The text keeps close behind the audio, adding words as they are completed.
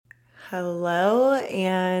Hello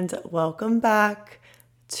and welcome back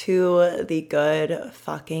to the Good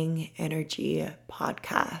Fucking Energy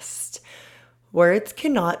podcast. Words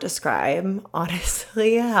cannot describe,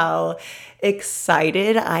 honestly, how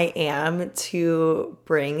excited I am to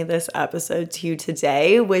bring this episode to you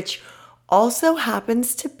today, which also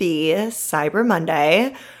happens to be Cyber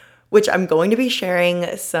Monday, which I'm going to be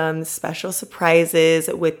sharing some special surprises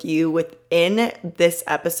with you within this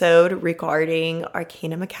episode regarding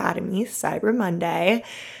Arcanum Academy Cyber Monday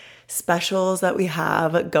specials that we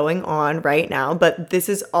have going on right now. But this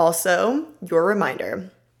is also your reminder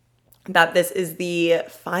that this is the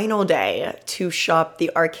final day to shop the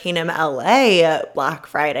Arcanum LA Black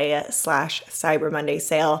Friday / Cyber Monday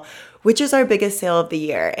sale, which is our biggest sale of the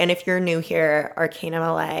year. And if you're new here, Arcanum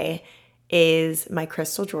LA is my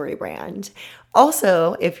crystal jewelry brand.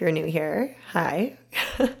 Also, if you're new here, hi,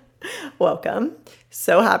 welcome.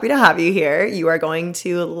 So happy to have you here. You are going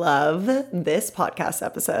to love this podcast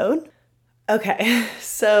episode. Okay,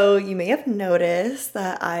 so you may have noticed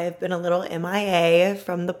that I've been a little MIA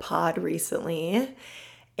from the pod recently,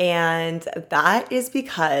 and that is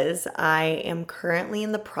because I am currently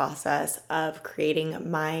in the process of creating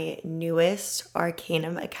my newest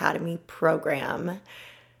Arcanum Academy program,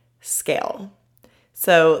 Scale.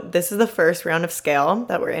 So this is the first round of Scale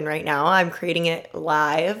that we're in right now. I'm creating it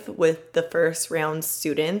live with the first round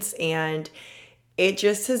students, and it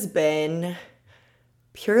just has been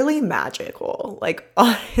purely magical. Like,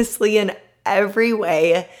 honestly, in every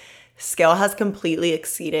way, Scale has completely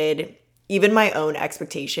exceeded even my own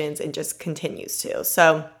expectations and just continues to.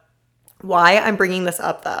 So why I'm bringing this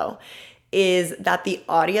up, though, is that the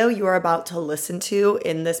audio you are about to listen to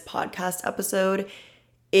in this podcast episode,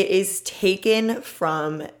 it is taken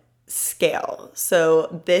from Scale.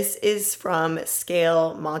 So this is from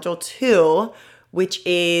Scale Module 2, which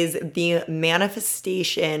is the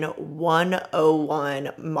Manifestation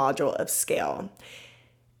 101 module of Scale.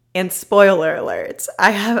 And spoiler alert,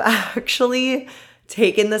 I have actually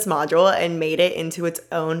taken this module and made it into its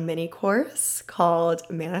own mini course called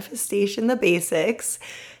Manifestation the Basics,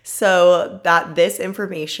 so that this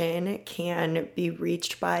information can be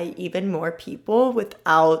reached by even more people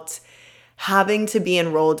without having to be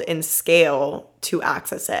enrolled in Scale to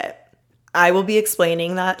access it. I will be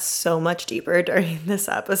explaining that so much deeper during this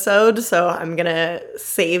episode, so I'm gonna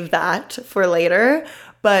save that for later.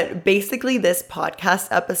 But basically, this podcast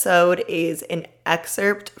episode is an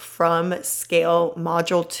excerpt from Scale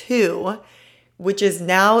Module 2, which is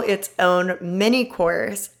now its own mini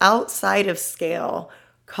course outside of Scale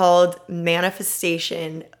called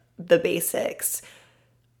Manifestation the Basics.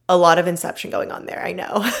 A lot of inception going on there, I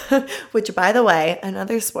know. Which, by the way,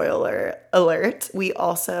 another spoiler alert, we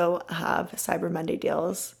also have Cyber Monday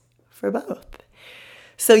deals for both.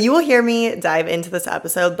 So you will hear me dive into this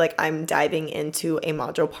episode like I'm diving into a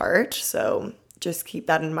module part, so just keep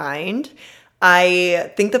that in mind.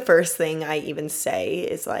 I think the first thing I even say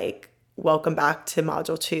is like, welcome back to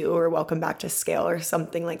module 2 or welcome back to Scale or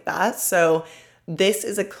something like that. So this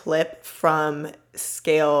is a clip from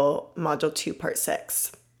Scale module 2 part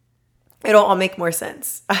 6. It'll all make more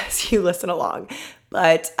sense as you listen along,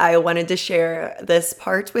 but I wanted to share this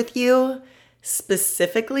part with you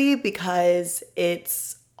specifically because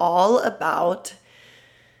it's all about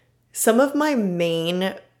some of my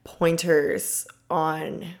main pointers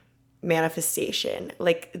on manifestation,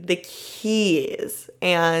 like the keys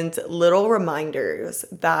and little reminders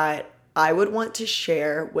that I would want to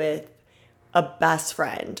share with a best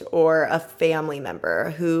friend or a family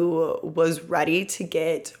member who was ready to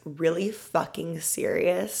get really fucking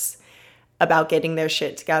serious about getting their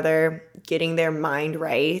shit together, getting their mind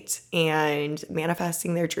right, and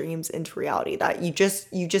manifesting their dreams into reality. That you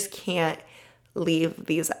just can't leave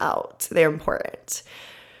these out. They're important.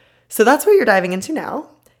 So that's what you're diving into now.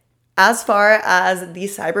 As far as the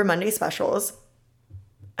Cyber Monday specials,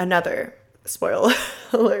 another spoiler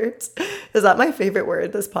alert. Is that my favorite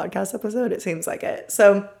word, this podcast episode? It seems like it.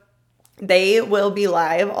 So they will be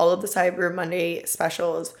live. All of the Cyber Monday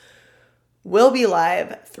specials will be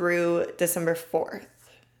live through December 4th.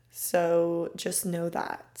 So just know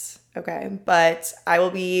that, okay? But I will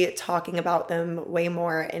be talking about them way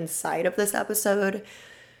more inside of this episode.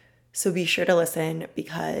 So be sure to listen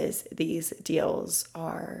because these deals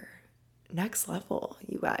are next level,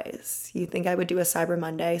 you guys. You think I would do a Cyber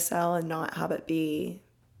Monday sale and not have it be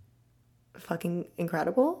fucking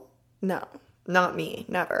incredible? No, not me,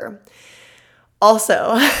 never.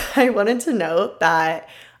 Also, I wanted to note that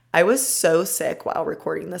I was so sick while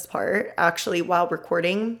recording this part. Actually, while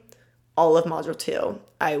recording all of Module 2,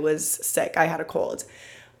 I was sick. I had a cold.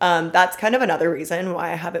 That's kind of another reason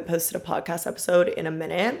why I haven't posted a podcast episode in a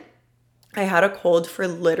minute. I had a cold for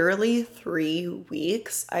literally 3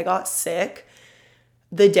 weeks. I got sick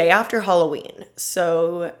the day after Halloween,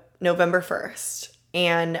 so November 1st.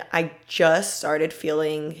 And I just started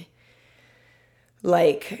feeling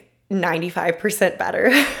like 95%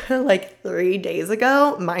 better like 3 days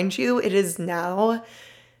ago. Mind you, it is now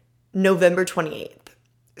November 28th.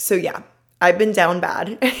 So yeah, I've been down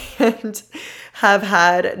bad and have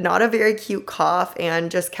had not a very cute cough and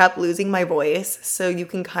just kept losing my voice. So you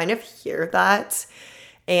can kind of hear that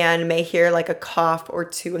and may hear like a cough or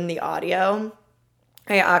two in the audio.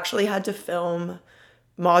 I actually had to film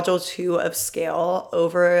module 2 of Scale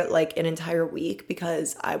over like an entire week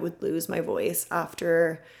because I would lose my voice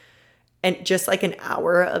after and just like an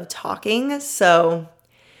hour of talking. So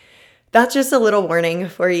that's just a little warning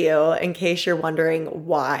for you in case you're wondering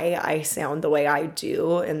why I sound the way I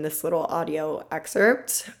do in this little audio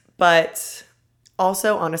excerpt. But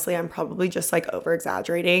also, honestly, I'm probably just like over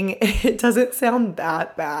exaggerating. It doesn't sound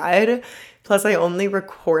that bad. Plus, I only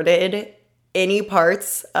recorded any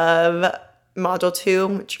parts of module 2,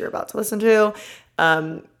 which you're about to listen to,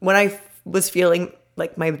 when I was feeling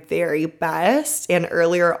like my very best and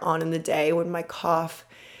earlier on in the day when my cough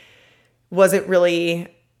wasn't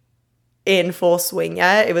really in full swing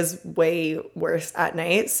yet. It was way worse at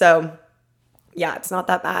night. So yeah, it's not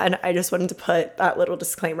that bad. I just wanted to put that little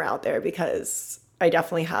disclaimer out there because I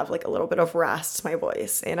definitely have like a little bit of rasp in my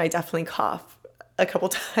voice and I definitely cough a couple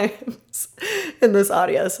times in this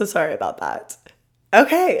audio. So sorry about that.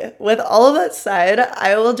 Okay, with all of that said,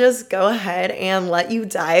 I will just go ahead and let you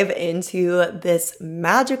dive into this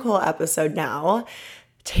magical episode now,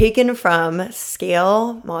 taken from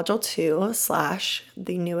Scale Module 2 /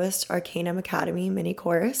 the newest Arcanum Academy mini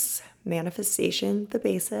course, Manifestation, the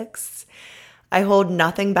Basics. I hold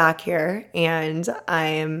nothing back here, and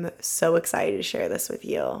I'm so excited to share this with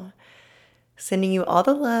you. Sending you all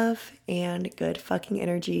the love and good fucking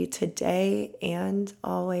energy today and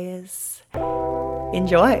always.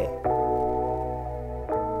 Enjoy.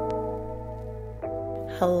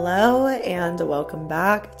 Hello and welcome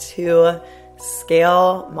back to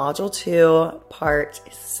Scale Module 2 Part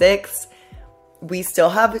 6. We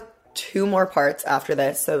still have 2 more parts after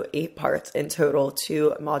this, so 8 parts in total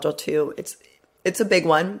to Module 2. It's a big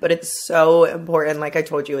one, but it's so important. Like I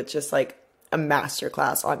told you, it's just like a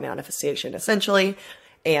masterclass on manifestation, essentially.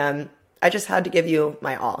 And I just had to give you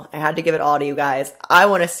my all. I had to give it all to you guys. I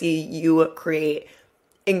want to see you create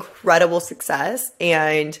incredible success,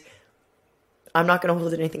 and I'm not going to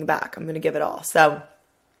hold anything back. I'm going to give it all. So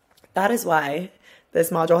that is why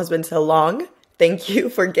this module has been so long. Thank you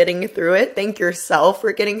for getting through it. Thank yourself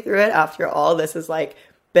for getting through it. After all, this is like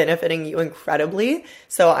benefiting you incredibly.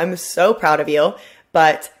 So I'm so proud of you.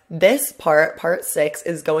 But this part 6,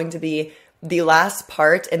 is going to be the last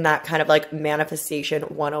part in that kind of like manifestation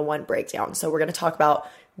 101 breakdown. So we're going to talk about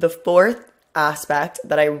the 4th aspect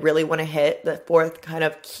that I really want to hit, the 4th kind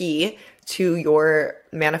of key to your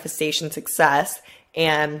manifestation success.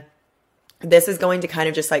 And this is going to kind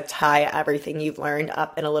of just like tie everything you've learned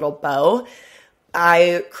up in a little bow.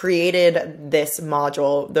 I created this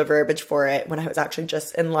module, the verbiage for it, when I was actually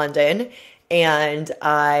just in London, and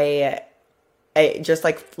it just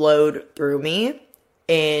like flowed through me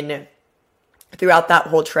throughout that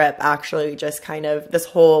whole trip. Actually, just kind of this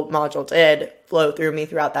whole module did flow through me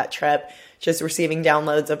throughout that trip, just receiving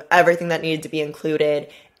downloads of everything that needed to be included.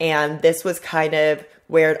 And this was kind of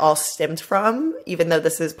where it all stemmed from. Even though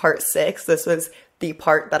this is part 6, this was the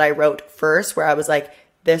part that I wrote first, where I was like,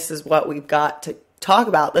 this is what we've got to talk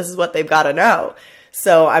about. This is what they've got to know.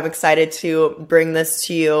 So I'm excited to bring this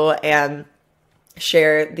to you and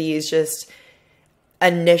share these just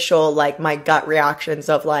initial, like my gut reactions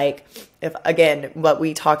of like, if again, what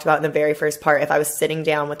we talked about in the very first part, if I was sitting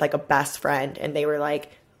down with like a best friend and they were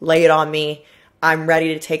like, lay it on me. I'm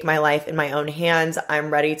ready to take my life in my own hands.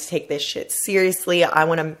 I'm ready to take this shit seriously. I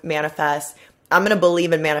want to manifest. I'm going to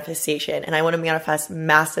believe in manifestation and I want to manifest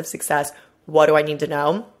massive success. What do I need to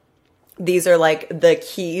know? These are like the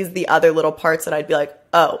keys, the other little parts that I'd be like,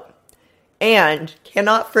 oh, and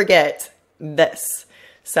cannot forget this.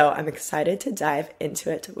 So I'm excited to dive into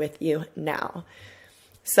it with you now.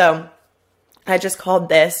 So I just called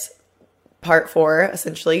this part 4,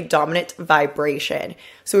 essentially dominant vibration.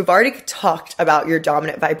 So we've already talked about your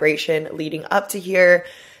dominant vibration leading up to here.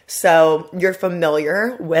 So you're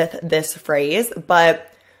familiar with this phrase, but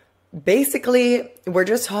basically we're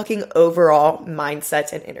just talking overall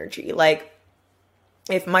mindset and energy. Like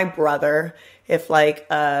if my brother,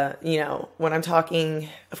 when I'm talking,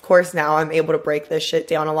 of course now I'm able to break this shit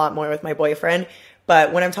down a lot more with my boyfriend.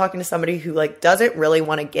 But when I'm talking to somebody who like doesn't really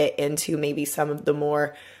want to get into maybe some of the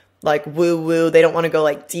more like woo woo. They don't want to go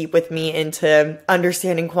like deep with me into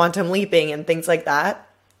understanding quantum leaping and things like that.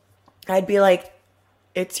 I'd be like,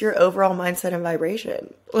 it's your overall mindset and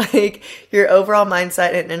vibration, like your overall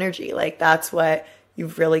mindset and energy. Like that's what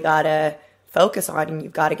you've really got to focus on and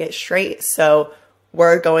you've got to get straight. So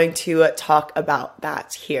we're going to talk about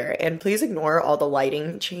that here. And please ignore all the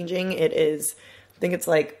lighting changing. It is, I think it's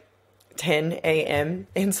like 10 a.m.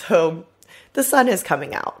 And so the sun is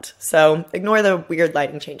coming out. So ignore the weird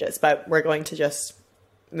lighting changes, but we're going to just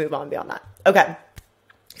move on beyond that. Okay.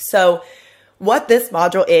 So what this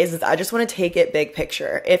module is I just want to take it big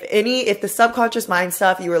picture. If the subconscious mind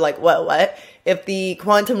stuff, you were like, what? If the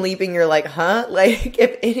quantum leaping, you're like, huh? Like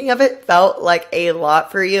if any of it felt like a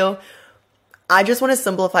lot for you, I just want to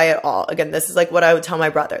simplify it all. Again, this is like what I would tell my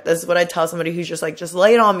brother. This is what I tell somebody who's just like, just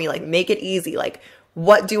lay it on me. Like make it easy. Like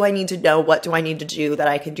what do I need to know? What do I need to do that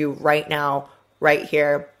I can do right now, right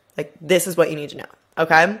here? Like this is what you need to know.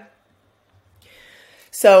 Okay.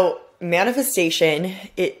 So manifestation,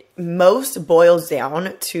 it most boils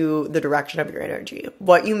down to the direction of your energy.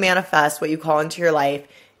 What you manifest, what you call into your life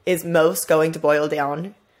is most going to boil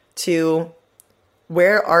down to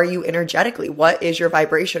where are you energetically? What is your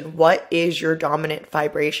vibration? What is your dominant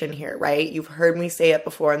vibration here, right? You've heard me say it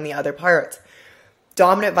before in the other parts.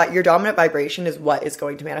 Your dominant vibration is what is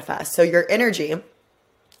going to manifest. So your energy,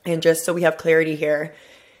 and just so we have clarity here,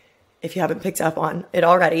 if you haven't picked up on it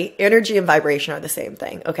already, energy and vibration are the same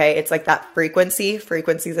thing, okay? It's like that frequency.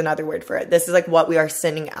 Frequency is another word for it. This is like what we are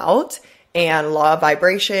sending out, and law of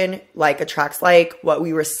vibration, like attracts like, what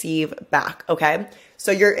we receive back, okay?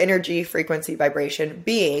 So your energy, frequency, vibration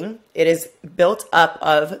being, it is built up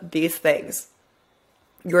of these things.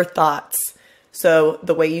 Your thoughts. So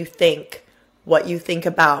the way you think, what you think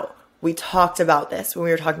about. We talked about this when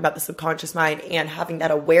we were talking about the subconscious mind and having that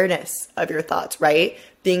awareness of your thoughts, right?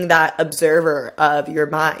 Being that observer of your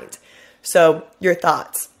mind. So your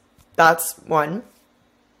thoughts, that's one.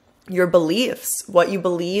 Your beliefs, what you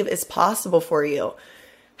believe is possible for you.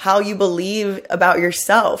 How you believe about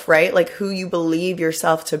yourself, right? Like who you believe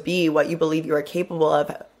yourself to be, what you believe you are capable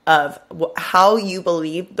of how you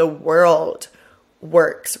believe the world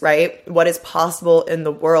works, right? What is possible in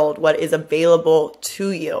the world, what is available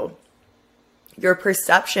to you. Your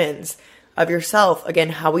perceptions of yourself, again,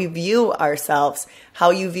 how we view ourselves, how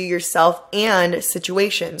you view yourself and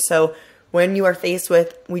situations. So when you are faced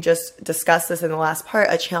with, we just discussed this in the last part,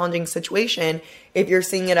 a challenging situation, if you're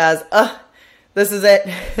seeing it as, this is it,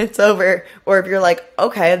 it's over. Or if you're like,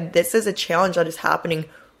 okay, this is a challenge that is happening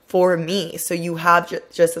for me. So you have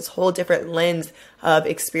just this whole different lens of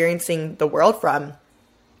experiencing the world from.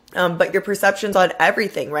 But your perceptions on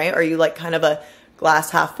everything, right? Are you like kind of a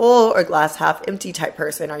glass half full or glass half empty type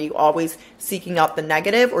person? Are you always seeking out the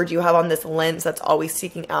negative, or do you have on this lens that's always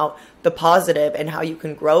seeking out the positive and how you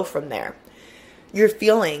can grow from there? Your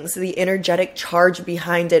feelings, the energetic charge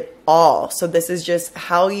behind it all. So this is just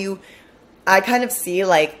how I kind of see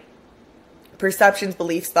like perceptions,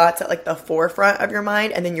 beliefs, thoughts at like the forefront of your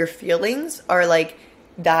mind, and then your feelings are like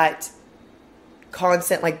that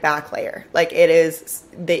constant like back layer. Like it is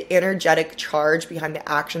the energetic charge behind the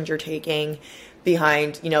actions you're taking,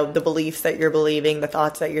 behind, the beliefs that you're believing, the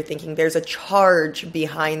thoughts that you're thinking. There's a charge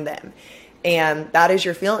behind them. And that is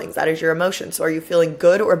your feelings. That is your emotions. So are you feeling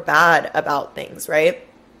good or bad about things, right?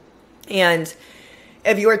 And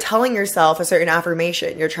if you are telling yourself a certain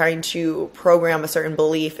affirmation, you're trying to program a certain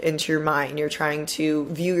belief into your mind, you're trying to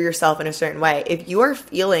view yourself in a certain way. If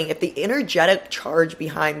the energetic charge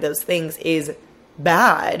behind those things is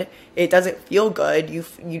bad, it doesn't feel good,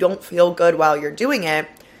 you don't feel good while you're doing it,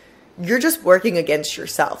 you're just working against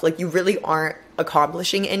yourself. Like you really aren't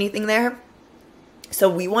accomplishing anything there. So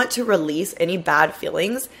we want to release any bad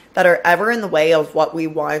feelings that are ever in the way of what we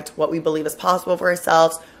want, what we believe is possible for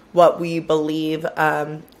ourselves, what we believe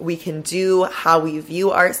we can do, how we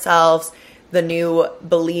view ourselves, the new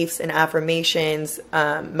beliefs and affirmations,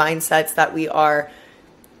 mindsets that we are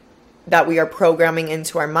programming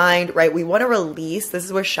into our mind, right? We want to release. This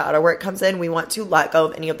is where shadow work comes in. We want to let go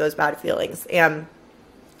of any of those bad feelings. And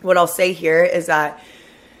what I'll say here is that,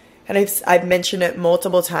 and I've mentioned it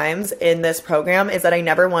multiple times in this program, is that I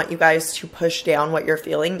never want you guys to push down what you're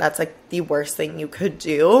feeling. That's like the worst thing you could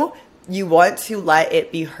do. You want to let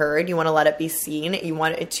it be heard. You want to let it be seen. You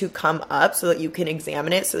want it to come up so that you can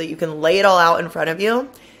examine it, so that you can lay it all out in front of you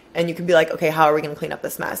and you can be like, okay, how are we going to clean up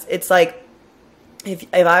this mess? It's like, if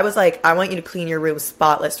I was like, I want you to clean your room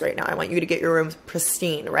spotless right now. I want you to get your room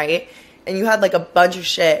pristine, right? And you had like a bunch of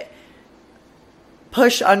shit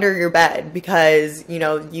pushed under your bed because,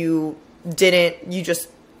 you just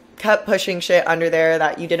kept pushing shit under there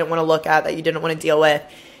that you didn't want to look at, that you didn't want to deal with.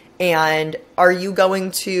 And are you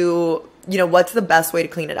going to, what's the best way to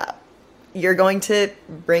clean it up? You're going to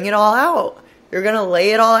bring it all out. You're going to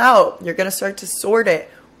lay it all out. You're going to start to sort it,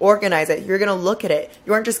 organize it. You're going to look at it.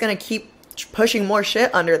 You aren't just going to keep pushing more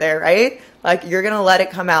shit under there, right? Like, you're going to let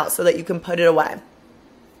it come out so that you can put it away.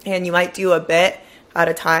 And you might do a bit at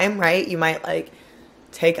a time, right? You might like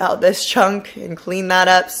take out this chunk and clean that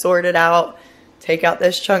up, sort it out. Take out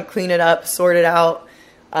this chunk, clean it up, sort it out.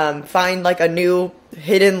 Find like a new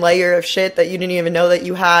hidden layer of shit that you didn't even know that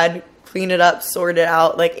you had. Clean it up, sort it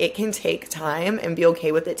out. Like, it can take time, and be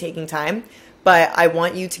okay with it taking time. But I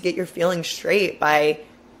want you to get your feelings straight by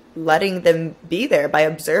letting them be there, by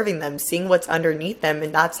observing them, seeing what's underneath them.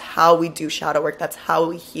 And that's how we do shadow work. That's how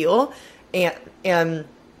we heal. And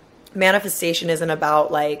manifestation isn't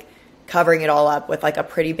about like covering it all up with like a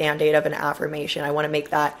pretty band-aid of an affirmation. I want to make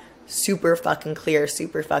that super fucking clear,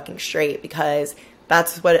 super fucking straight, because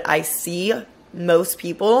that's what I see most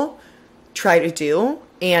people try to do,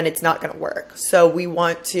 and it's not going to work. So we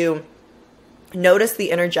want to notice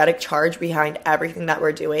the energetic charge behind everything that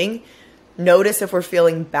we're doing. Notice if we're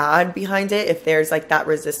feeling bad behind it, if there's like that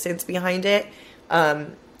resistance behind it,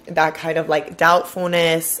 that kind of like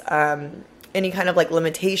doubtfulness, any kind of like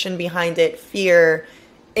limitation behind it, fear,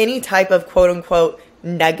 any type of quote unquote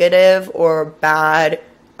negative or bad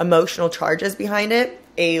emotional charges behind it,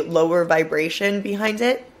 a lower vibration behind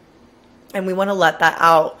it. And we want to let that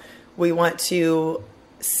out. We want to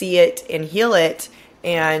see it and heal it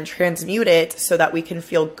and transmute it so that we can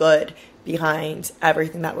feel good behind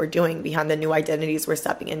everything that we're doing, behind the new identities we're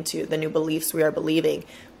stepping into, the new beliefs we are believing,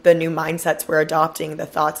 the new mindsets we're adopting, the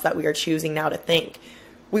thoughts that we are choosing now to think.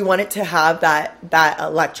 We want it to have that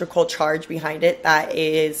electrical charge behind it that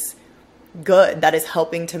is good, that is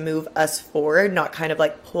helping to move us forward, not kind of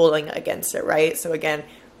like pulling against it, right? So again,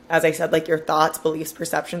 as I said, like your thoughts, beliefs,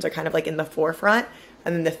 perceptions are kind of like in the forefront,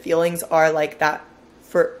 and then the feelings are like that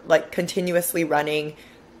for like continuously running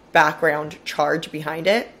background charge behind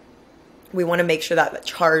it. We want to make sure that the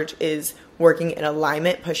charge is working in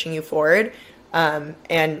alignment, pushing you forward,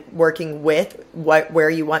 and working with where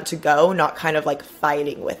you want to go, not kind of like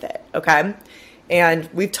fighting with it, okay? And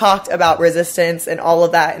we've talked about resistance and all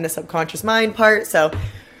of that in the subconscious mind part, so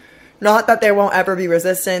not that there won't ever be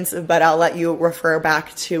resistance, but I'll let you refer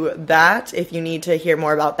back to that if you need to hear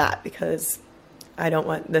more about that, because I don't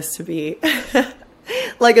want this to be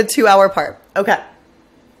like a 2-hour part. Okay.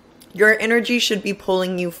 Your energy should be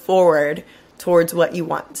pulling you forward towards what you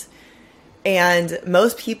want. And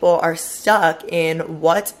most people are stuck in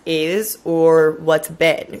what is or what's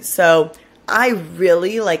been. So I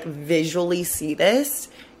really like visually see this,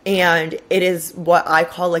 and it is what I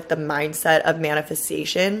call like the mindset of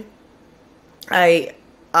manifestation. I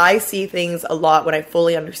see things a lot when I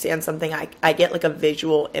fully understand something. I get like a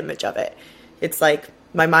visual image of it. It's like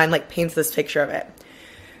my mind like paints this picture of it.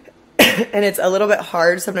 And it's a little bit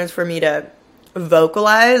hard sometimes for me to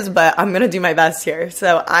vocalize, but I'm going to do my best here.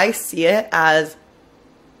 So I see it as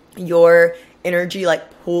your energy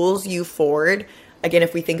like pulls you forward. Again,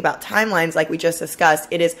 if we think about timelines like we just discussed,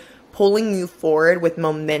 it is pulling you forward with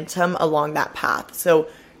momentum along that path. So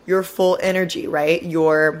your full energy, right?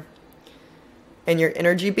 Your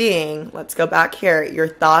energy being, let's go back here, your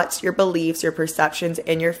thoughts, your beliefs, your perceptions,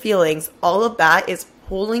 and your feelings, all of that is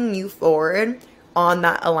pulling you forward on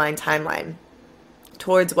that aligned timeline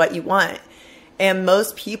towards what you want. And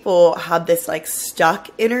most people have this like stuck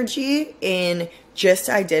energy in just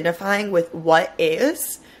identifying with what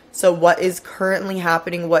is. So what is currently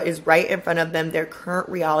happening, what is right in front of them, their current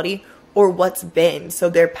reality, or what's been. So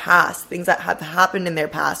their past, things that have happened in their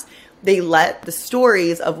past. They let the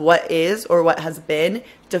stories of what is or what has been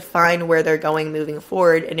define where they're going moving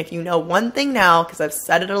forward. And if you know one thing now, because I've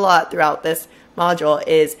said it a lot throughout this module,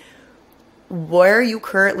 is where you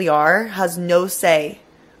currently are has no say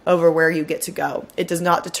over where you get to go. It does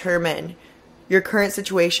not determine your current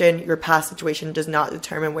situation. Your past situation does not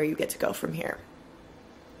determine where you get to go from here.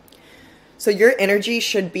 So your energy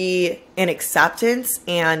should be in acceptance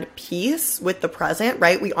and peace with the present,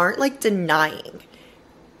 right? We aren't like denying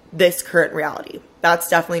this current reality. That's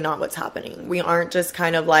definitely not what's happening. We aren't just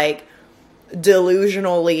kind of like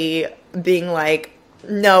delusionally being like,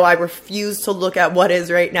 no, I refuse to look at what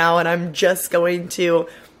is right now, and I'm just going to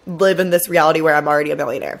live in this reality where I'm already a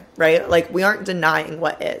millionaire, right? Like, we aren't denying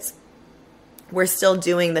what is. We're still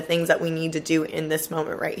doing the things that we need to do in this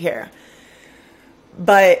moment right here.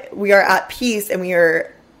 But we are at peace, and we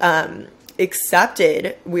are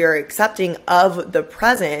accepting of the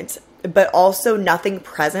present, but also nothing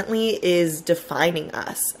presently is defining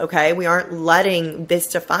us, okay? We aren't letting this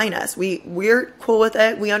define us. We're cool with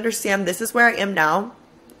it. We understand this is where I am now.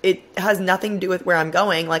 it has nothing to do with where I'm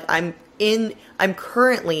going. Like I'm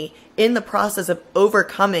currently in the process of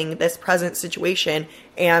overcoming this present situation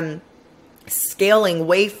and scaling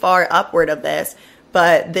way far upward of this.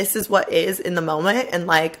 But this is what is in the moment. And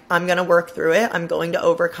like, I'm going to work through it. I'm going to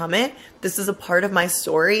overcome it. This is a part of my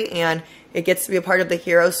story. And it gets to be a part of the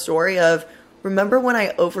hero story of, remember when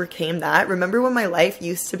I overcame that? Remember when my life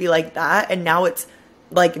used to be like that? And now it's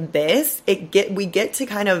like this. We get to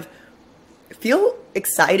kind of feel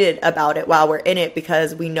excited about it while we're in it,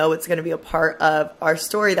 because we know it's going to be a part of our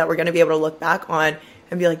story that we're going to be able to look back on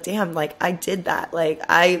and be like, damn, like I did that. Like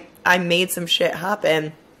I made some shit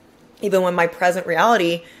happen. Even when my present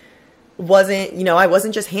reality wasn't, I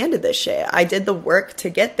wasn't just handed this shit. I did the work to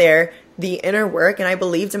get there, the inner work, and I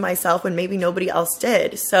believed in myself when maybe nobody else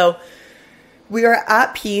did. So we are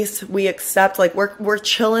at peace. We accept, like we're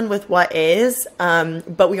chilling with what is,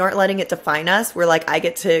 but we aren't letting it define us. We're like, I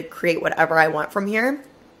get to create whatever I want from here.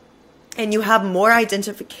 And you have more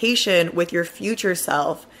identification with your future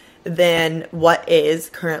self than what is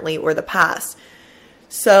currently or the past.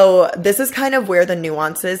 So this is kind of where the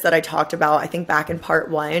nuances that I talked about, I think back in part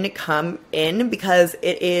 1, come in, because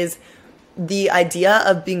it is the idea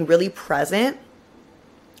of being really present.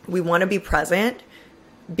 We want to be present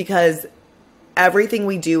because everything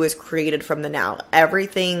we do is created from the now.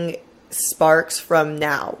 Everything sparks from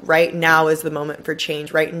now. Right now is the moment for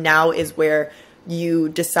change. Right now is where you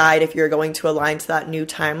decide if you're going to align to that new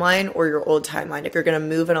timeline or your old timeline. If you're going to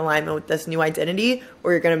move in alignment with this new identity,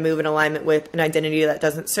 or you're going to move in alignment with an identity that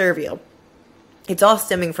doesn't serve you. It's all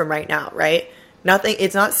stemming from right now, right?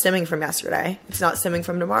 It's not stemming from yesterday. It's not stemming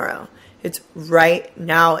from tomorrow. It's right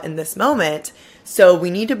now in this moment. So we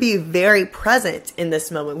need to be very present in this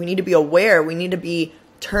moment. We need to be aware. We need to be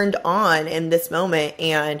turned on in this moment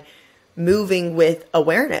and moving with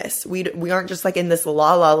awareness. We aren't just like in this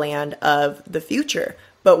la la land of the future,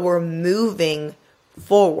 but we're moving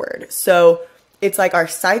forward. So it's like our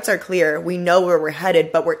sights are clear. We know where we're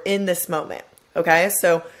headed, but we're in this moment. Okay.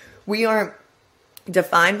 So we aren't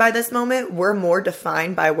defined by this moment. We're more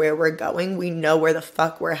defined by where we're going. We know where the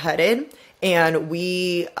fuck we're headed, and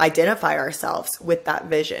we identify ourselves with that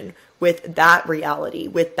vision, with that reality,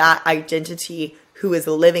 with that identity who is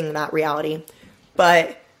living that reality.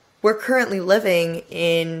 But we're currently living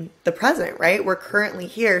in the present, right? We're currently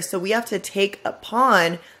here. So we have to take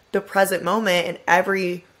upon the present moment, and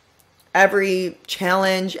every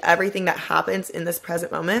challenge, everything that happens in this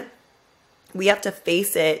present moment, we have to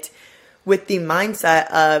face it with the mindset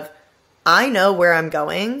of, I know where I'm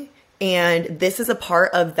going, and this is a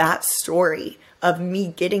part of that story of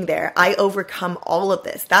me getting there. I overcome all of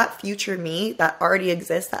this. That future me that already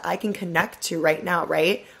exists that I can connect to right now,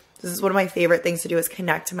 right? This is one of my favorite things to do, is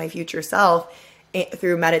connect to my future self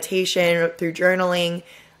through meditation, through journaling.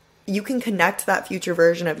 You can connect to that future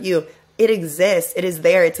version of you. It exists. It is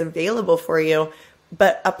there. It's available for you.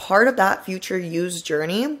 But a part of that future you's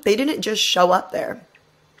journey, they didn't just show up there,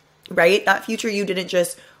 right? That future you didn't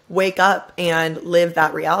just wake up and live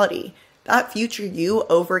that reality. That future you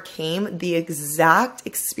overcame the exact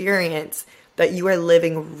experience that you are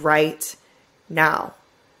living right now.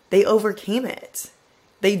 They overcame it.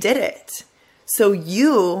 They did it. So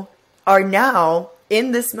you are now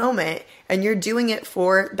in this moment, and you're doing it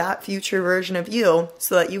for that future version of you,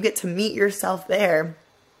 so that you get to meet yourself there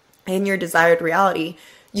in your desired reality.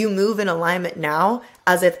 You move in alignment now,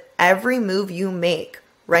 as if every move you make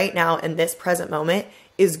right now in this present moment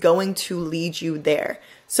is going to lead you there.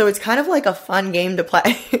 So it's kind of like a fun game to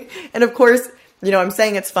play. And of course, I'm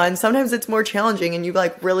saying it's fun. Sometimes it's more challenging, and you've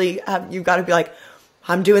got to be like,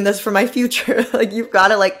 I'm doing this for my future. Like, you've got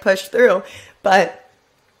to like push through. But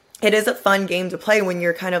it is a fun game to play when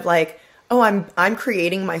you're kind of like, oh, I'm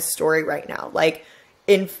creating my story right now. Like,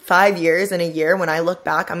 in 5 years, in a year, when I look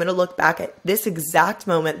back, I'm going to look back at this exact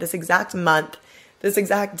moment, this exact month, this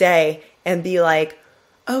exact day, and be like,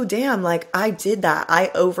 oh, damn, like I did that. I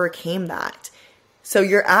overcame that. So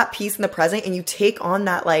you're at peace in the present, and you take on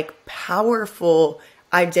that like powerful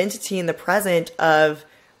identity in the present of,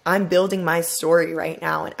 I'm building my story right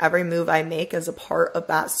now, and every move I make is a part of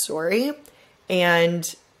that story.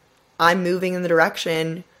 And I'm moving in the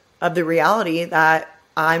direction of the reality that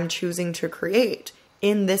I'm choosing to create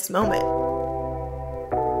in this moment.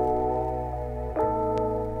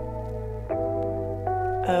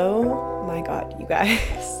 Oh my God, you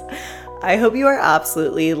guys. I hope you are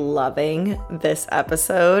absolutely loving this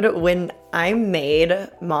episode. When I made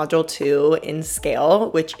module 2 in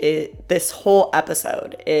Scale, which is this whole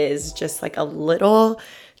episode is just like a little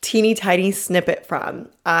teeny tiny snippet from,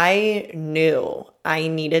 I knew I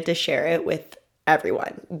needed to share it with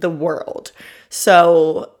everyone, the world.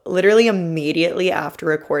 So literally immediately after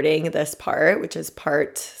recording this part, which is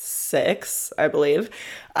part 6, I believe,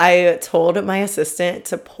 I told my assistant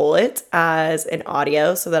to pull it as an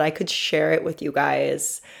audio so that I could share it with you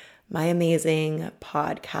guys, my amazing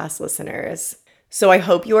podcast listeners. So I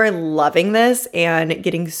hope you are loving this and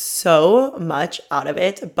getting so much out of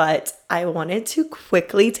it, but I wanted to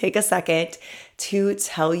quickly take a second to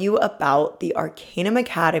tell you about the Arcanum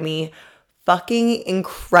Academy fucking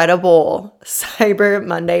incredible Cyber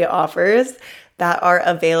Monday offers that are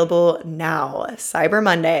available now, Cyber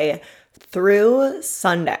Monday through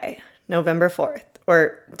Sunday, November 4th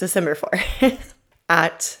or December 4th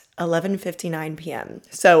at 11:59 p.m.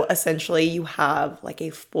 So essentially you have like a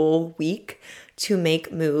full week to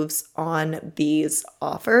make moves on these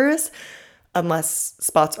offers, unless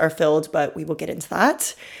spots are filled, but we will get into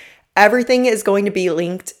that. Everything is going to be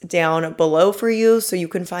linked down below for you, so you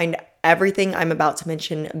can find everything I'm about to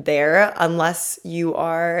mention there, unless you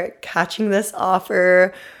are catching this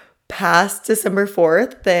offer past December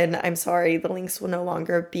 4th, then I'm sorry, the links will no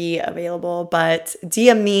longer be available, but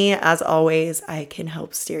DM me as always, I can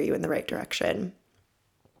help steer you in the right direction.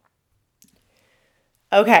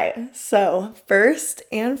 Okay, so first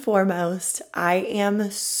and foremost, I am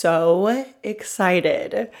so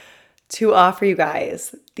excited to offer you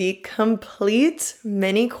guys the complete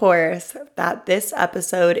mini course that this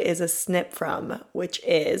episode is a snip from, which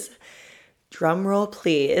is, drumroll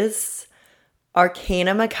please,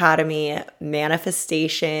 Arcanum Academy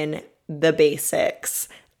Manifestation, the Basics.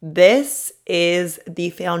 This is the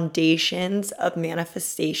foundations of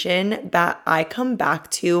manifestation that I come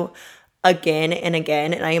back to again and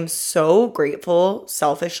again. And I am so grateful,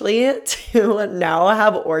 selfishly, to now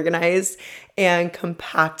have organized and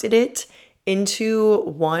compacted it into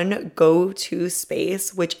one go-to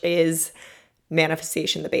space, which is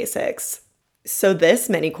Manifestation, the Basics. So this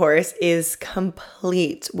mini course is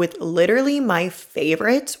complete with literally my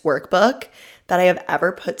favorite workbook that I have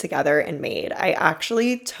ever put together and made. I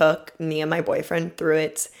actually took me and my boyfriend through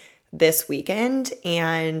it this weekend,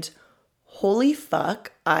 and holy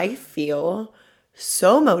fuck, I feel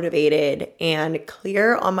so motivated and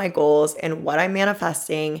clear on my goals and what I'm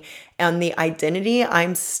manifesting and the identity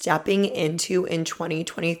I'm stepping into in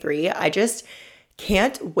 2023. I just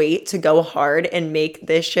can't wait to go hard and make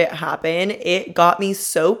this shit happen. It got me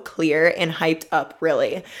so clear and hyped up,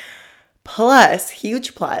 really. Plus,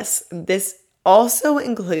 huge plus, this also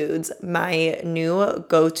includes my new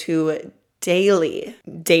go-to daily,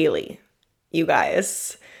 you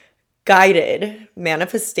guys, guided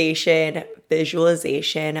manifestation,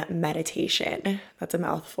 visualization, meditation. That's a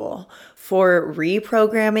mouthful. For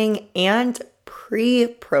reprogramming and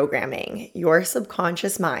pre-programming your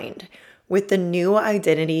subconscious mind with the new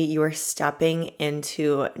identity you are stepping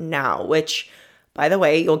into now, which, by the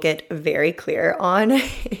way, you'll get very clear on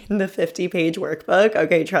in the 50-page workbook.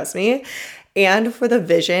 Okay, trust me. And for the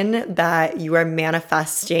vision that you are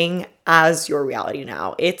manifesting as your reality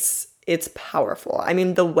now. It's powerful. I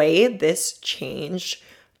mean, the way this changed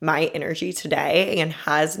my energy today and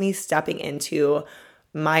has me stepping into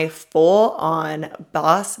my full-on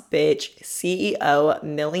boss bitch CEO $1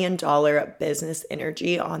 million business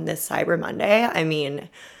energy on this Cyber Monday. I mean,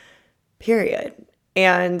 period.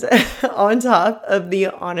 And on top of the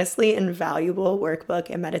honestly invaluable workbook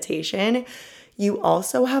and meditation, you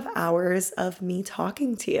also have hours of me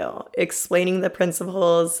talking to you, explaining the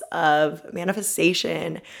principles of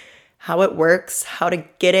manifestation, how it works, how to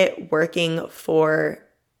get it working for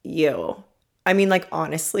you. I mean, like,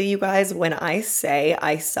 honestly, you guys, when I say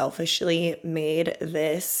I selfishly made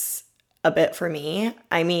this a bit for me,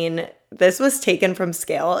 I mean, this was taken from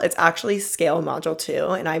Scale. It's actually Scale Module 2,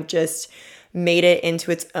 and I've just made it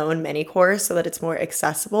into its own mini course so that it's more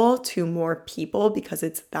accessible to more people because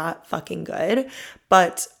it's that fucking good.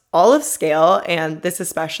 But all of Scale, and this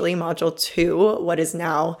especially Module 2, what is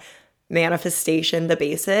now Manifestation, the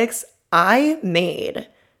Basics, I made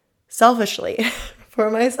selfishly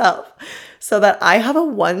for myself so that I have a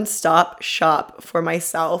one-stop shop for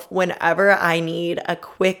myself whenever I need a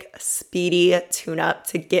quick, speedy tune-up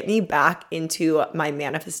to get me back into my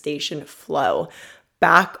manifestation flow,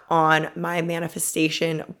 back on my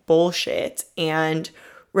manifestation bullshit, and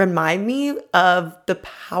remind me of the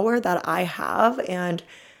power that I have and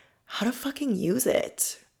how to fucking use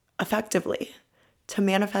it effectively to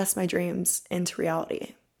manifest my dreams into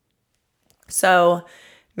reality. So,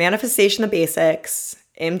 Manifestation, the Basics,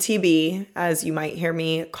 MTB, as you might hear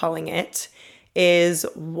me calling it, is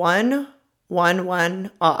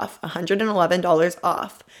 $111 off, $111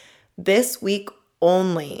 off. This week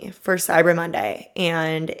only for Cyber Monday,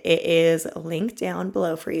 and it is linked down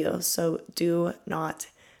below for you. So do not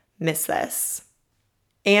miss this.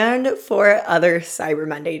 And for other Cyber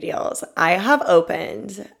Monday deals, I have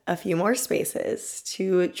opened a few more spaces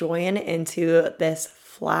to join into this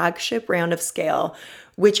flagship round of Scale,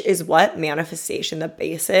 which is what Manifestation the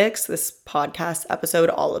Basics, this podcast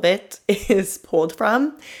episode, all of it is pulled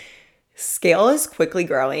from. Scale is quickly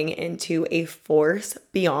growing into a force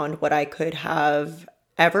beyond what I could have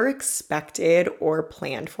ever expected or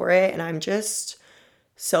planned for it. And I'm just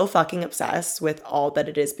so fucking obsessed with all that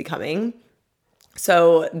it is becoming.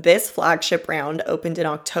 So this flagship round opened in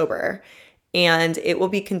October, and it will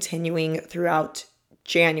be continuing throughout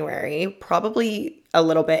January, probably a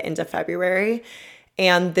little bit into February.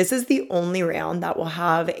 And this is the only round that will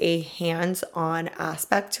have a hands-on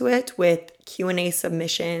aspect to it with Q&A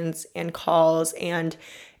submissions and calls, and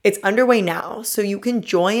it's underway now. So you can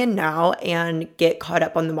join now and get caught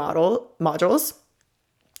up on the modules,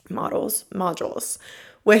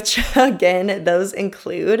 which again, those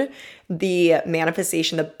include the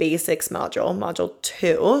Manifestation, the Basics module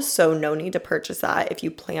 2. So no need to purchase that if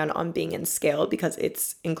you plan on being in Scale because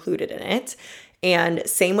it's included in it. And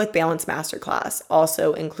same with Balance Masterclass,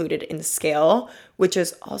 also included in Scale, which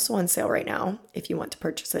is also on sale right now if you want to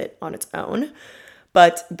purchase it on its own.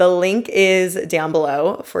 But the link is down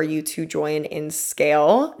below for you to join in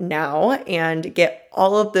Scale now and get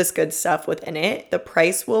all of this good stuff within it. The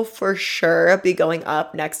price will for sure be going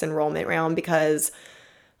up next enrollment round because,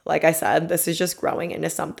 like I said, this is just growing into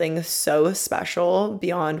something so special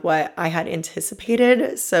beyond what I had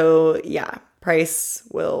anticipated. So yeah, price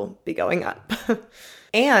will be going up.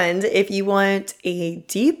 And if you want a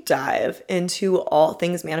deep dive into all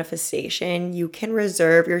things manifestation, you can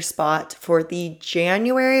reserve your spot for the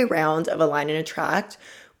January round of Align and Attract,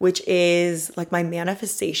 which is like my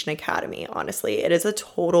Manifestation Academy, honestly. It is a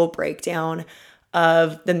total breakdown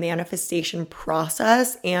of the manifestation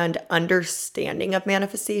process and understanding of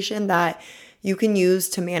manifestation that you can use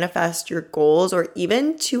to manifest your goals or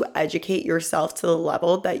even to educate yourself to the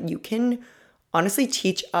level that you can honestly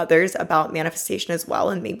teach others about manifestation as well,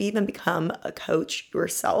 and maybe even become a coach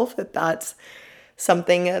yourself if that's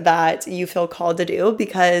something that you feel called to do,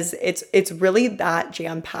 because it's really that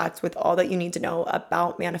jam-packed with all that you need to know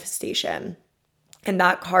about manifestation. And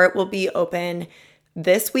that cart will be open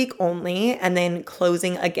this week only and then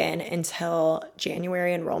closing again until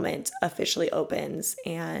January enrollment officially opens,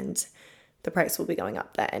 and the price will be going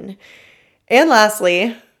up then. And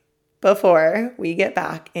lastly, before we get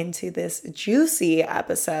back into this juicy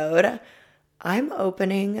episode, I'm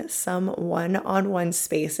opening some one-on-one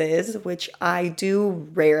spaces, which I do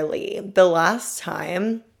rarely. The last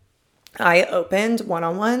time I opened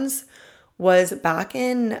one-on-ones was back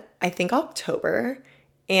in, I think, October,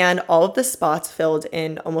 and all of the spots filled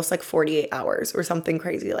in almost like 48 hours or something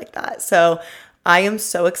crazy like that. So I am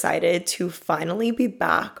so excited to finally be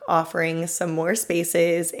back offering some more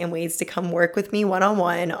spaces and ways to come work with me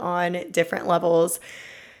one-on-one on different levels,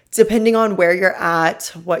 depending on where you're at,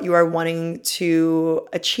 what you are wanting to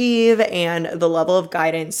achieve, and the level of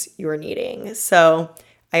guidance you're needing. So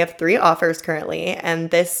I have 3 offers currently,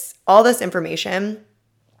 and all this information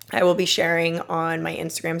I will be sharing on my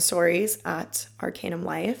Instagram stories at Arcanum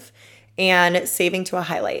Life, and saving to a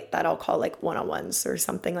highlight that I'll call like one-on-ones or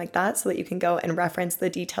something like that, so that you can go and reference the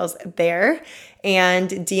details there and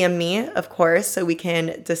DM me, of course, so we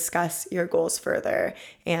can discuss your goals further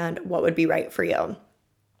and what would be right for you.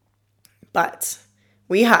 But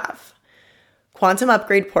we have Quantum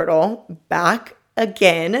Upgrade Portal back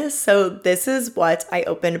again. So this is what I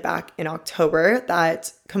opened back in October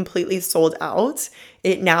that completely sold out.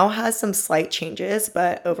 It now has some slight changes,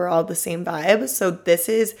 but overall the same vibe. So this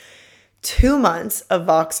is 2 months of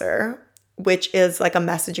Voxer, which is like a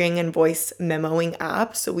messaging and voice memoing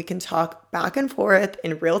app. So we can talk back and forth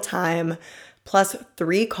in real time, plus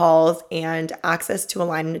 3 calls and access to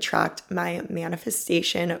Align and Attract, my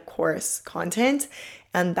manifestation course content.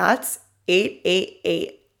 And that's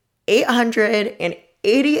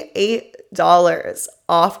 $888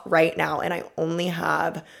 off right now. And I only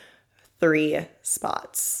have 3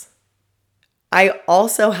 spots. I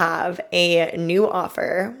also have a new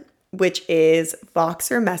offer, which is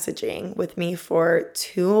Voxer messaging with me for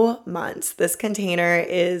 2 months. This container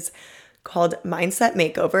is called Mindset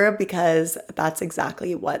Makeover because that's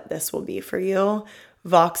exactly what this will be for you.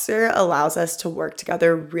 Voxer allows us to work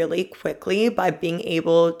together really quickly by being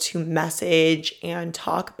able to message and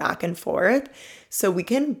talk back and forth, so we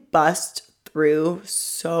can bust through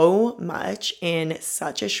so much in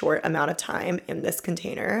such a short amount of time in this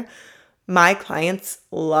container. My clients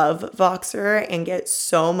love Voxer and get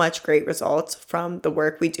so much great results from the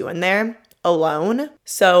work we do in there alone.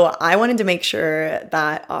 So I wanted to make sure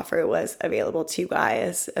that offer was available to you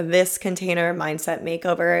guys. This container mindset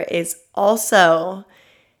makeover is also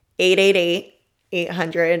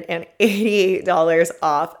 $888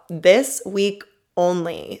 off this week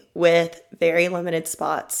only, with very limited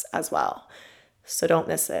spots as well. So don't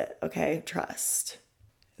miss it, okay? Trust.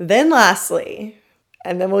 Then lastly,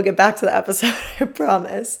 and then we'll get back to the episode, I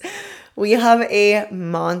promise, we have a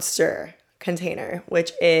monster container,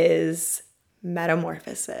 which is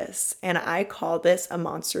Metamorphosis. And I call this a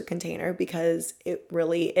monster container because it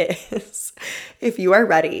really is. If you are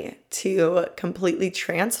ready to completely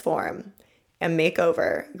transform and make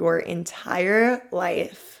over your entire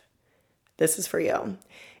life, this is for you.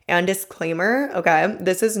 And disclaimer, okay,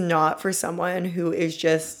 this is not for someone who is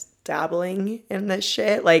just dabbling in this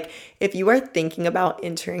shit. Like, if you are thinking about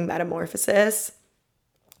entering Metamorphosis,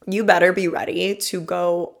 you better be ready to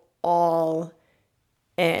go all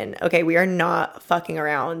in. Okay, we are not fucking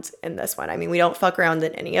around in this one. I mean, we don't fuck around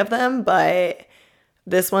in any of them, but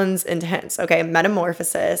this one's intense. Okay,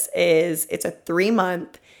 Metamorphosis it's a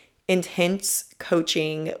 3-month intense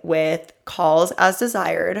coaching with calls as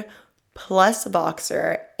desired, plus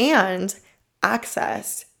Voxer, and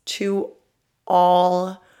access to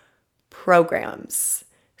all programs.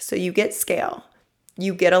 So you get Scale,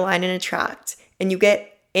 you get Align and Attract, and you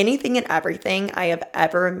get anything and everything I have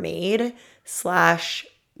ever made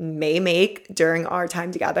 / may make during our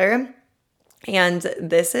time together. And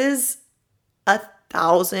this is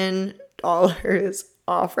 $1,000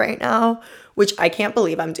 off right now, which I can't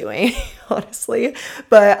believe I'm doing, honestly.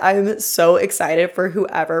 But I'm so excited for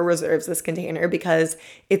whoever reserves this container because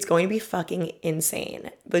it's going to be fucking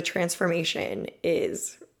insane. The transformation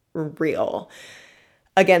is real.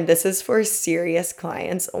 Again, this is for serious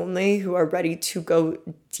clients only who are ready to go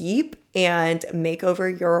deep and make over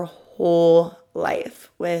your whole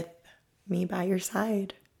life with me by your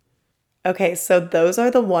side. Okay, so those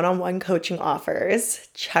are the one-on-one coaching offers.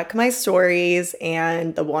 Check my stories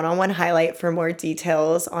and the one-on-one highlight for more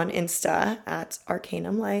details on Insta at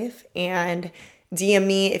Arcanum Life. And DM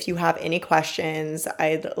me if you have any questions.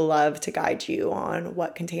 I'd love to guide you on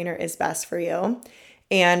what container is best for you.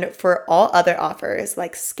 And for all other offers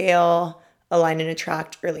like Scale, Align and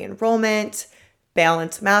Attract Early Enrollment,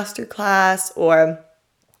 Balance Masterclass, or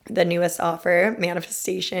the newest offer,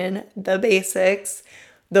 Manifestation, The Basics,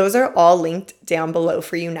 those are all linked down below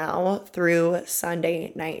for you now through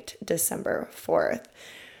Sunday night, December 4th.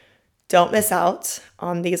 Don't miss out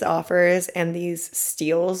on these offers and these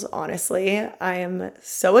steals, honestly. I am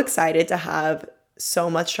so excited to have so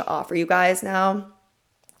much to offer you guys now.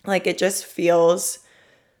 Like, it just feels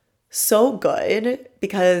so good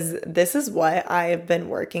because this is what I've been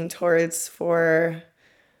working towards for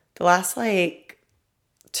the last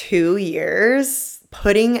 2 years,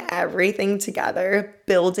 putting everything together,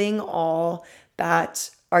 building all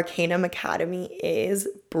that Arcanum Academy is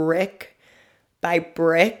brick by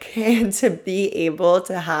brick, and to be able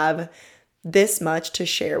to have this much to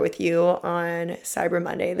share with you on Cyber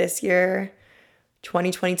Monday this year,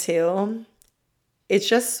 2022. It's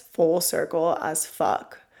just full circle as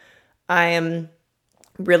fuck. I am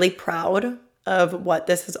really proud of what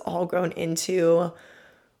this has all grown into,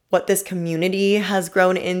 what this community has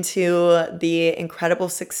grown into, the incredible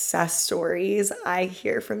success stories I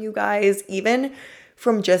hear from you guys, even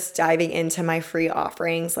from just diving into my free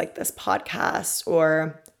offerings like this podcast,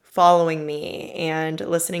 or following me and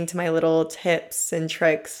listening to my little tips and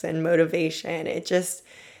tricks and motivation.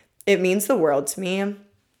 It means the world to me,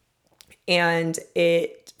 and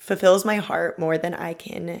it fulfills my heart more than I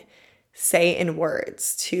can say in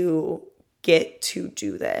words to get to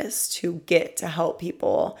do this, to get to help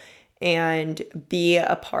people and be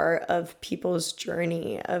a part of people's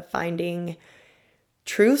journey of finding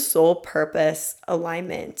true soul purpose,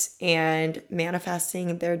 alignment, and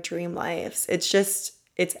manifesting their dream lives. It's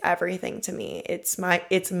everything to me. It's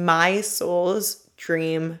my soul's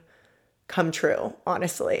dream come true,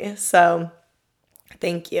 honestly. So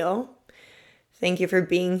thank you. Thank you for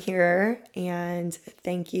being here, and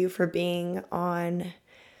thank you for being on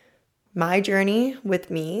my journey with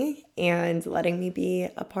me and letting me be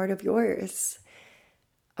a part of yours.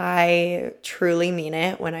 I truly mean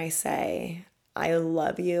it when I say I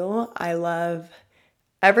love you. I love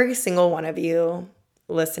every single one of you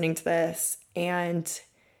listening to this, and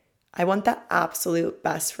I want the absolute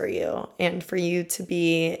best for you and for you to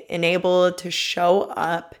be enabled to show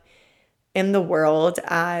up in the world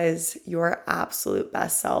as your absolute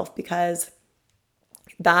best self, because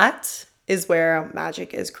that is where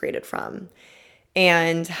magic is created from.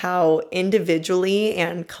 and how individually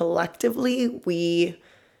and collectively we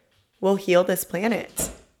will heal this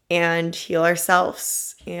planet and heal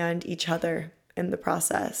ourselves and each other in the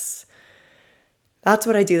process. That's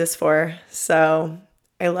what I do this for. So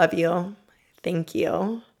I love you. Thank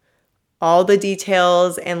you. All the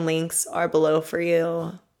details and links are below for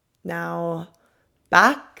you. Now,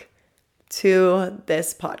 back to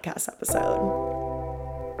this podcast episode.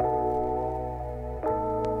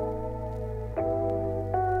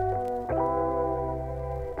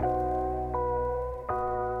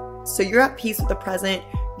 So you're at peace with the present.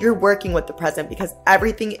 You're working with the present because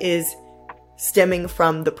everything is stemming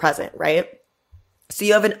from the present, right? So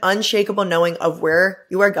you have an unshakable knowing of where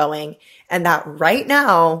you are going, and that right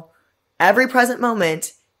now, every present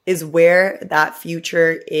moment is where that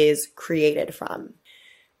future is created from.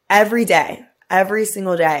 Every day, every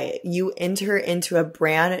single day, you enter into a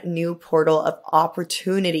brand new portal of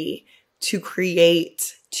opportunity to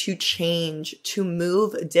create, to change, to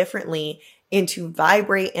move differently, and to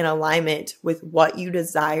vibrate in alignment with what you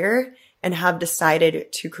desire and have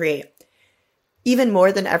decided to create. Even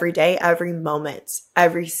more than every day, every moment,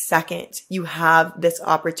 every second, you have this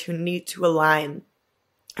opportunity to align.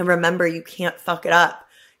 And remember, you can't fuck it up.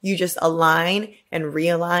 You just align and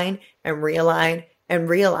realign and realign and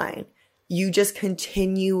realign. You just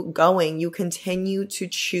continue going. You continue to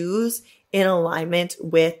choose in alignment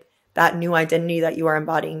with that new identity that you are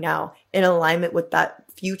embodying now, in alignment with that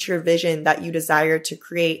future vision that you desire to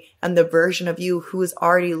create and the version of you who is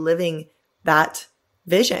already living that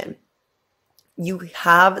vision. You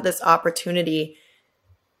have this opportunity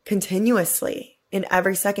continuously in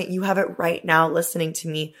every second. You have it right now listening to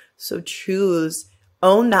me. So choose,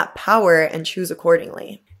 own that power and choose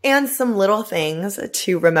accordingly. And some little things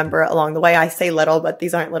to remember along the way. I say little, but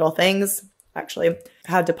these aren't little things. Actually, I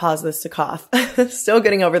had to pause this to cough. Still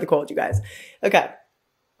getting over the cold, you guys. Okay.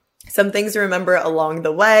 Some things to remember along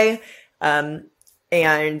the way.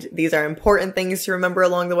 And these are important things to remember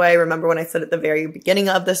along the way. Remember when I said at the very beginning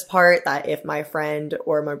of this part that if my friend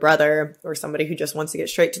or my brother or somebody who just wants to get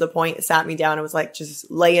straight to the point sat me down and was like, just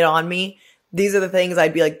lay it on me. These are the things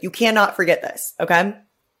I'd be like, you cannot forget this. Okay.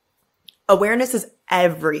 Awareness is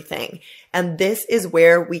everything. And this is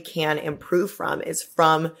where we can improve from, is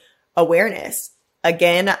from awareness.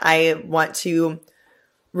 Again, I want to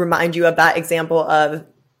remind you of that example of,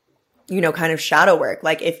 kind of shadow work.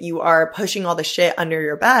 Like if you are pushing all the shit under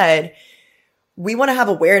your bed, we want to have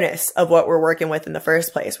awareness of what we're working with in the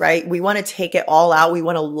first place, right? We want to take it all out. We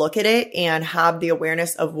want to look at it and have the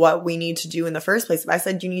awareness of what we need to do in the first place. If I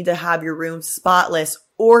said you need to have your room spotless,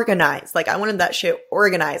 organized, like I wanted that shit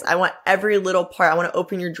organized. I want every little part. I want to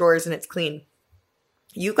open your drawers and it's clean.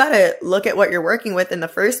 You got to look at what you're working with in the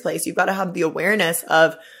first place. You've got to have the awareness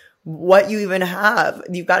of what you even have.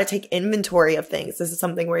 You've got to take inventory of things. This is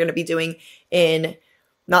something we're going to be doing in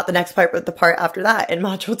not the next part, but the part after that in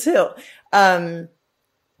module 2.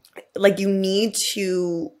 Like you need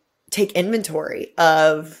to take inventory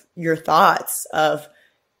of your thoughts, of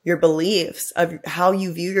your beliefs, of how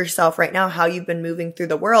you view yourself right now, how you've been moving through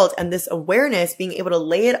the world. And this awareness, being able to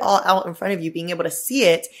lay it all out in front of you, being able to see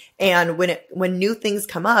it. And when new things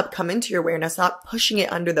come up, come into your awareness, not pushing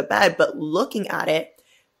it under the bed, but looking at it.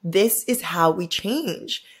 This is how we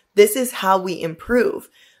change. This is how we improve.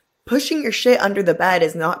 Pushing your shit under the bed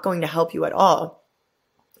is not going to help you at all.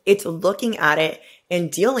 It's looking at it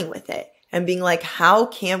and dealing with it and being like, how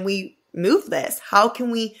can we move this? How can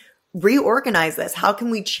we reorganize this? How can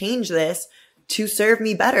we change this to serve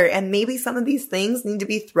me better? And maybe some of these things need to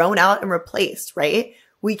be thrown out and replaced, right?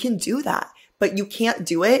 We can do that, but you can't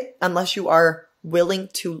do it unless you are willing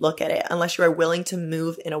to look at it, unless you are willing to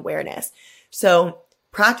move in awareness. So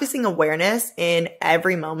practicing awareness in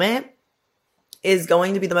every moment is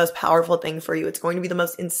going to be the most powerful thing for you. It's going to be the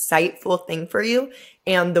most insightful thing for you.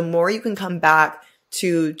 And the more you can come back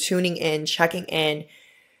to tuning in, checking in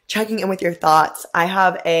with your thoughts. I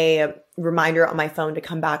have a reminder on my phone to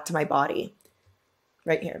come back to my body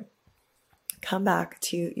right here. Come back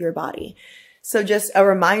to your body. So just a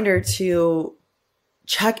reminder to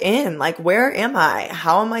check in, like, where am I?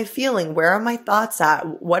 How am I feeling? Where are my thoughts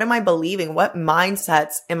at? What am I believing? What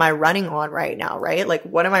mindsets am I running on right now, right? Like,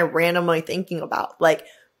 what am I randomly thinking about? Like,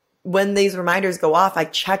 when these reminders go off, I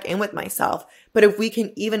check in with myself. But if we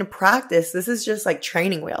can even practice, this is just like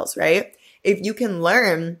training wheels, right? If you can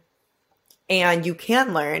learn, and you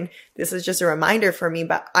can learn, this is just a reminder for me,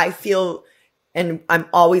 but I feel, and I'm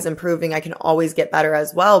always improving, I can always get better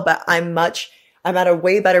as well, but I'm at a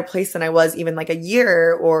way better place than I was even like a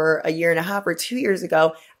year or a year and a half or 2 years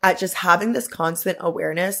ago at just having this constant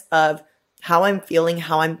awareness of how I'm feeling,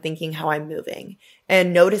 how I'm thinking, how I'm moving,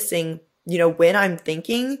 and noticing when I'm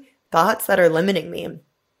thinking thoughts that are limiting me,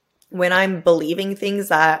 when I'm believing things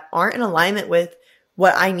that aren't in alignment with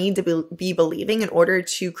what I need to be believing in order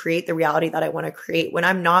to create the reality that I want to create, when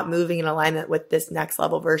I'm not moving in alignment with this next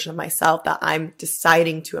level version of myself that I'm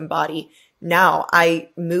deciding to embody now, I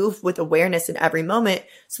move with awareness in every moment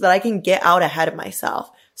so that I can get out ahead of myself,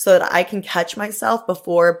 so that I can catch myself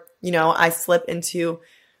before, I slip into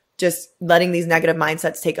just letting these negative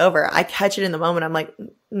mindsets take over. I catch it in the moment. I'm like,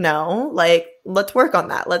 no, like, let's work on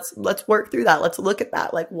that. Let's work through that. Let's look at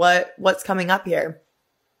that. Like what's coming up here?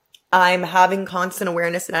 I'm having constant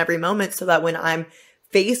awareness in every moment so that when I'm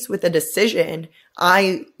faced with a decision,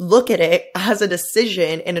 I look at it as a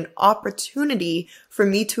decision and an opportunity for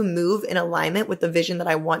me to move in alignment with the vision that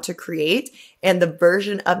I want to create and the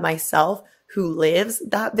version of myself who lives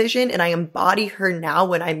that vision. And I embody her now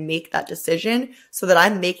when I make that decision, so that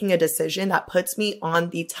I'm making a decision that puts me on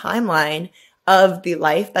the timeline of the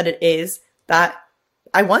life that it is that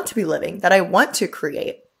I want to be living, that I want to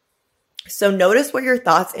create. So notice what your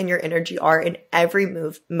thoughts and your energy are in every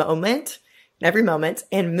moment,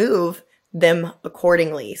 and move them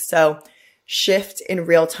accordingly. So shift in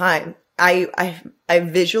real time. I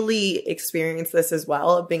visually experience this as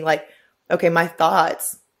well, of being like, okay, my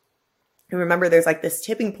thoughts. And remember, there's like this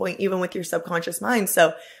tipping point even with your subconscious mind.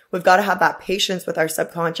 So we've got to have that patience with our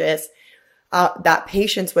subconscious, that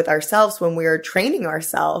patience with ourselves when we're training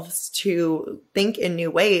ourselves to think in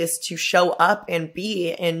new ways, to show up and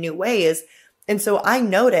be in new ways. And so I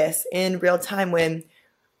notice in real time when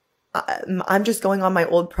I'm just going on my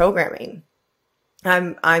old programming.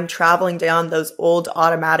 I'm traveling down those old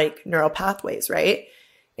automatic neural pathways, right?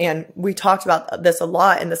 And we talked about this a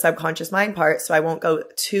lot in the subconscious mind part, so I won't go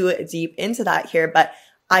too deep into that here, but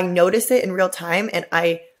I notice it in real time and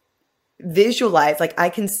I visualize, like I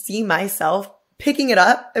can see myself picking it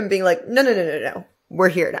up and being like, no. We're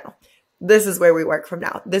here now. This is where we work from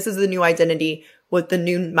now. This is the new identity with the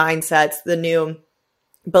new mindsets, the new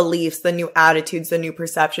beliefs, the new attitudes, the new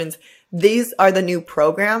perceptions. These are the new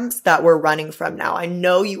programs that we're running from now. I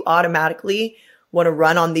know you automatically want to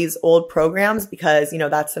run on these old programs because,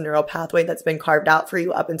 that's the neural pathway that's been carved out for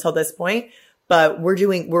you up until this point. But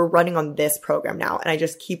we're running on this program now. And I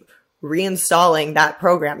just keep reinstalling that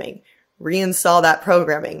programming. Reinstall that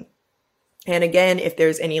programming. And again, if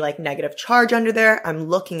there's any like negative charge under there, I'm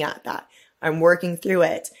looking at that. I'm working through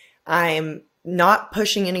it. I'm not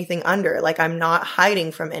pushing anything under. Like I'm not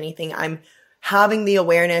hiding from anything. I'm having the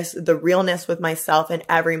awareness, the realness with myself in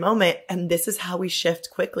every moment. And this is how we shift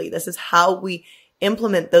quickly. This is how we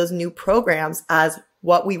implement those new programs as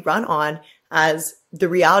what we run on, as the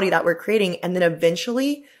reality that we're creating. And then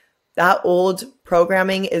eventually that old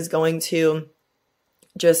programming is going to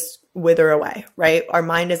just wither away, right? Our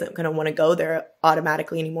mind isn't going to want to go there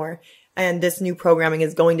automatically anymore. And this new programming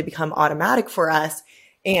is going to become automatic for us.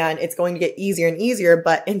 And it's going to get easier and easier.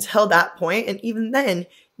 But until that point, and even then,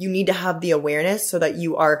 you need to have the awareness so that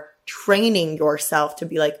you are training yourself to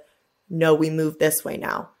be like, no, we move this way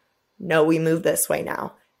now. No, we move this way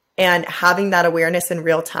now. And having that awareness in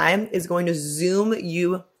real time is going to zoom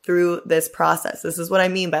you through this process. This is what I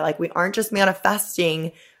mean by like, we aren't just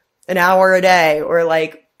manifesting an hour a day or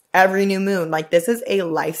like every new moon. Like this is a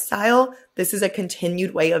lifestyle. This is a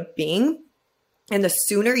continued way of being. And the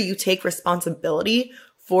sooner you take responsibility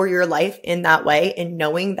for your life in that way and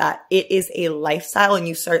knowing that it is a lifestyle and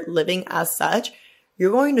you start living as such,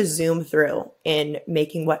 you're going to zoom through in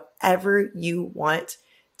making whatever you want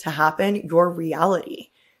to happen your reality.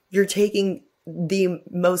 You're taking the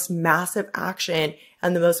most massive action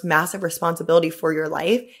and the most massive responsibility for your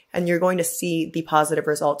life, and you're going to see the positive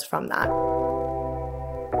results from that.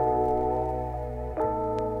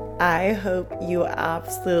 I hope you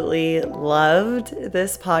absolutely loved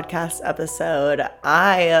this podcast episode.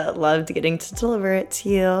 I loved getting to deliver it to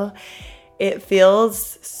you. It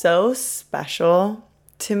feels so special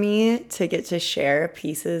to me to get to share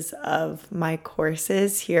pieces of my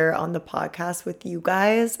courses here on the podcast with you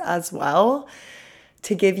guys as well,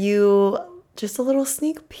 to give you just a little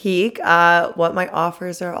sneak peek at what my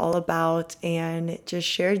offers are all about and just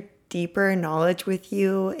share deeper knowledge with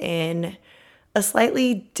you in a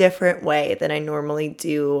slightly different way than I normally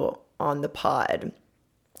do on the pod.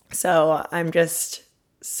 So I'm just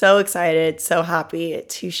so excited, so happy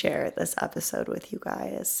to share this episode with you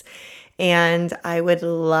guys. And I would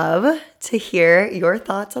love to hear your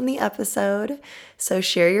thoughts on the episode. So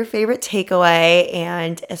share your favorite takeaway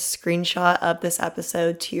and a screenshot of this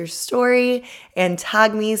episode to your story and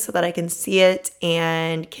tag me so that I can see it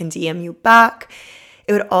and can DM you back.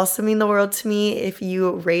 It would also mean the world to me if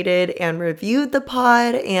you rated and reviewed the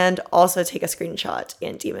pod, and also take a screenshot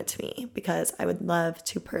and DM it to me, because I would love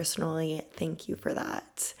to personally thank you for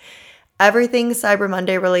that. Everything Cyber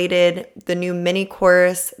Monday related, the new mini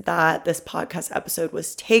course that this podcast episode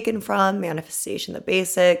was taken from, Manifestation the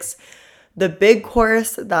Basics, the big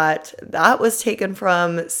course that was taken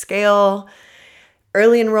from, Scale,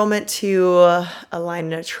 early enrollment to Align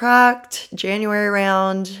and Attract, January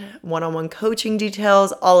round, one-on-one coaching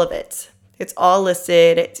details, all of it. It's all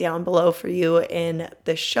listed down below for you in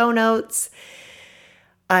the show notes.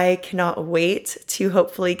 I cannot wait to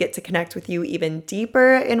hopefully get to connect with you even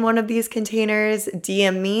deeper in one of these containers.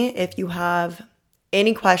 DM me if you have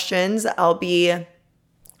any questions. I'll be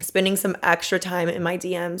spending some extra time in my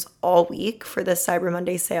DMs all week for this Cyber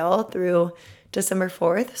Monday sale through December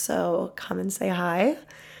 4th, so come and say hi.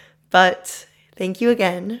 But thank you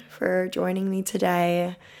again for joining me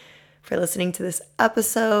today, for listening to this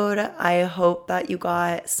episode. I hope that you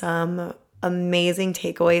got some amazing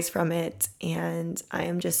takeaways from it, and I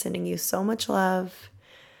am just sending you so much love,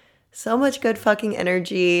 so much good fucking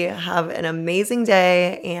energy. Have an amazing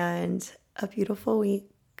day and a beautiful week.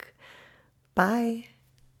 Bye.